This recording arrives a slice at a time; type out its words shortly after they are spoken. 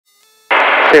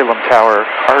Salem Tower,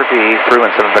 RV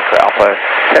 317 Victor Alpha,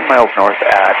 10 miles north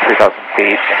at 3,000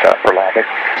 feet for landing.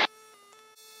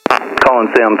 Calling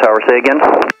Salem Tower, say again.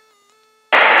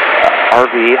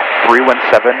 RV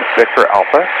 317 Victor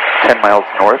Alpha, 10 miles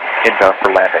north, inbound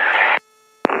for landing.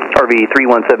 RV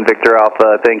 317 Victor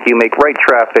Alpha, thank you. Make right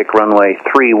traffic, runway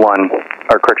 34,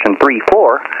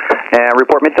 and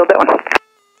report midfield downwind.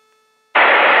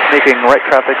 Making right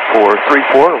traffic for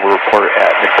 34, we'll report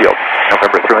at midfield,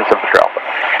 November 317 Victor Alpha.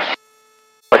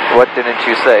 What didn't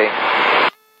you say?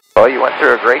 Well, you went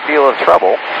through a great deal of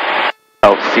trouble.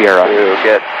 Oh, Sierra. To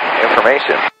get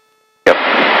information. Yep.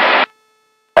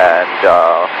 And,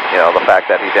 you know, the fact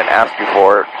that he didn't ask you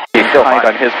for it, he's still kind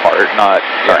on his part, not,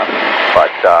 yeah.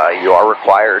 But you are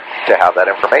required to have that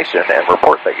information and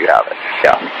report that you have it.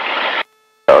 Yeah.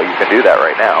 So you can do that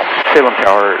right now. Salem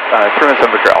Tower, 317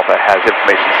 Victor Alpha has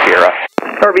information, Sierra.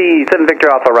 RV 7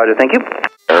 Victor Alpha, roger, thank you.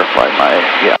 Verify my,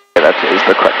 yeah, that is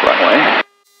the correct runway.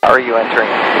 How are you entering?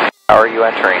 How are you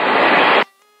entering?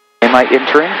 Am I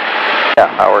entering? Yeah,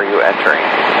 how are you entering?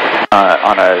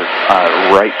 On a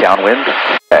right downwind.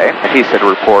 Okay. He said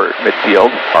report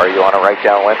midfield. Are you on a right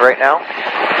downwind right now?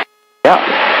 Yeah.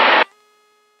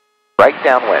 Right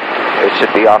downwind. It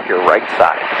should be off your right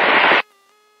side.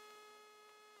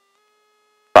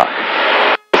 Fuck.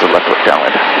 It's a left look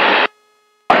downwind.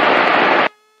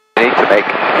 You need to make...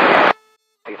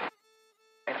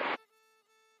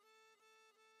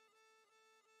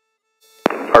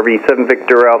 RV 7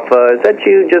 Victor Alpha, is that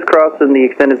you just crossing the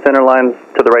extended center lines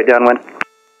to the right downwind?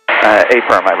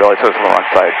 Affirm, I realized I was on the wrong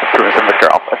side. 317 Victor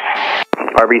Alpha.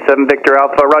 RV 7 Victor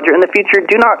Alpha, roger. In the future,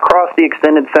 do not cross the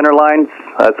extended center lines.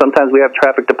 Sometimes we have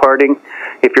traffic departing.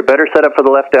 If you're better set up for the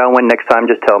left downwind, next time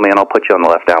just tell me and I'll put you on the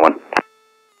left downwind.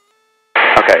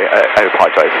 Okay, I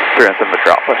apologize. 317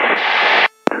 Victor Alpha.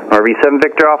 RV 7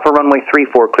 Victor Alpha, runway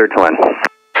 34, clear to land.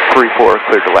 34,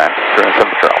 clear to land. 317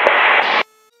 Victor Alpha.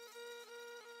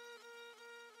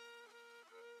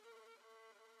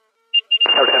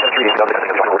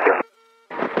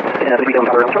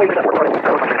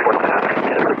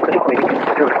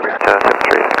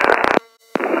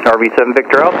 RV 7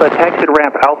 Victor Alpha, taxi to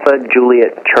ramp Alpha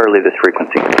Juliet Charlie, this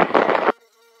frequency.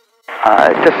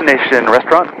 Destination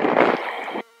restaurant.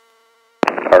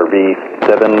 RV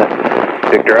 7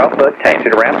 Victor Alpha, taxi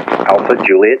to ramp Alpha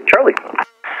Juliet Charlie.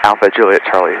 Alpha Juliet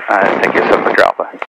Charlie. Thank you, 7 Victor Alpha.